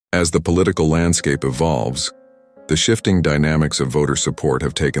As the political landscape evolves, the shifting dynamics of voter support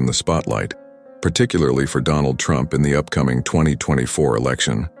have taken the spotlight, particularly for Donald Trump in the upcoming 2024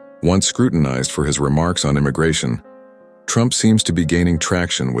 election. Once scrutinized for his remarks on immigration, Trump seems to be gaining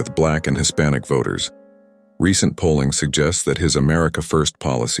traction with Black and Hispanic voters. Recent polling suggests that his America First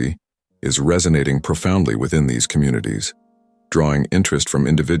policy is resonating profoundly within these communities, drawing interest from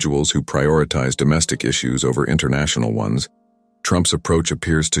individuals who prioritize domestic issues over international ones. Trump's approach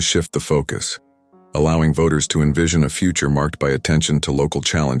appears to shift the focus, allowing voters to envision a future marked by attention to local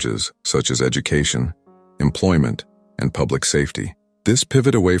challenges such as education, employment, and public safety. This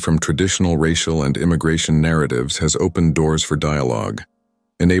pivot away from traditional racial and immigration narratives has opened doors for dialogue,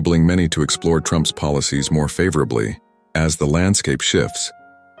 enabling many to explore Trump's policies more favorably. As the landscape shifts,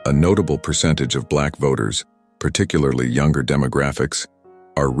 a notable percentage of Black voters, particularly younger demographics,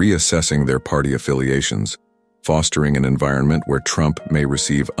 are reassessing their party affiliations, fostering an environment where Trump may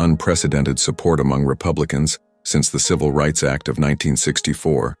receive unprecedented support among Republicans since the Civil Rights Act of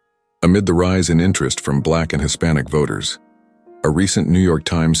 1964. Amid the rise in interest from Black and Hispanic voters, a recent New York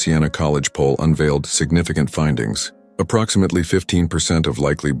Times Siena College poll unveiled significant findings. Approximately 15% of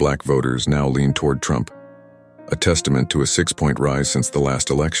likely Black voters now lean toward Trump, a testament to a 6-point rise since the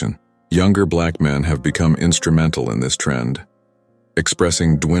last election. Younger Black men have become instrumental in this trend,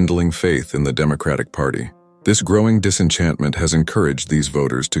 expressing dwindling faith in the Democratic Party. This growing disenchantment has encouraged these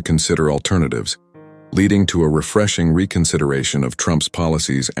voters to consider alternatives, leading to a refreshing reconsideration of Trump's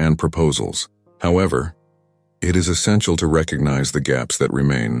policies and proposals. However, it is essential to recognize the gaps that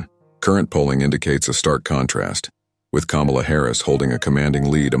remain. Current polling indicates a stark contrast, with Kamala Harris holding a commanding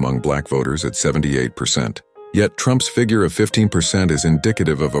lead among Black voters at 78%. Yet Trump's figure of 15% is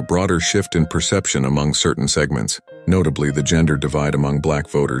indicative of a broader shift in perception among certain segments. Notably, the gender divide among Black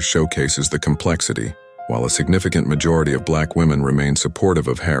voters showcases the complexity. While a significant majority of Black women remain supportive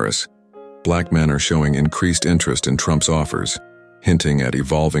of Harris, Black men are showing increased interest in Trump's offers, hinting at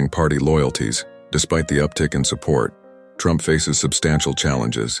evolving party loyalties. Despite the uptick in support, Trump faces substantial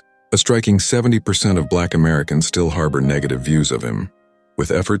challenges. A striking 70% of Black Americans still harbor negative views of him.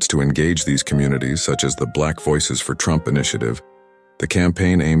 With efforts to engage these communities, such as the Black Voices for Trump initiative, the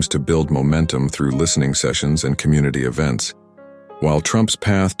campaign aims to build momentum through listening sessions and community events. While Trump's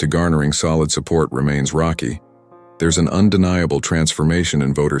path to garnering solid support remains rocky, there's an undeniable transformation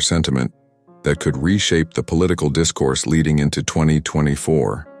in voter sentiment that could reshape the political discourse leading into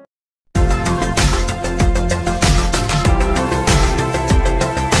 2024.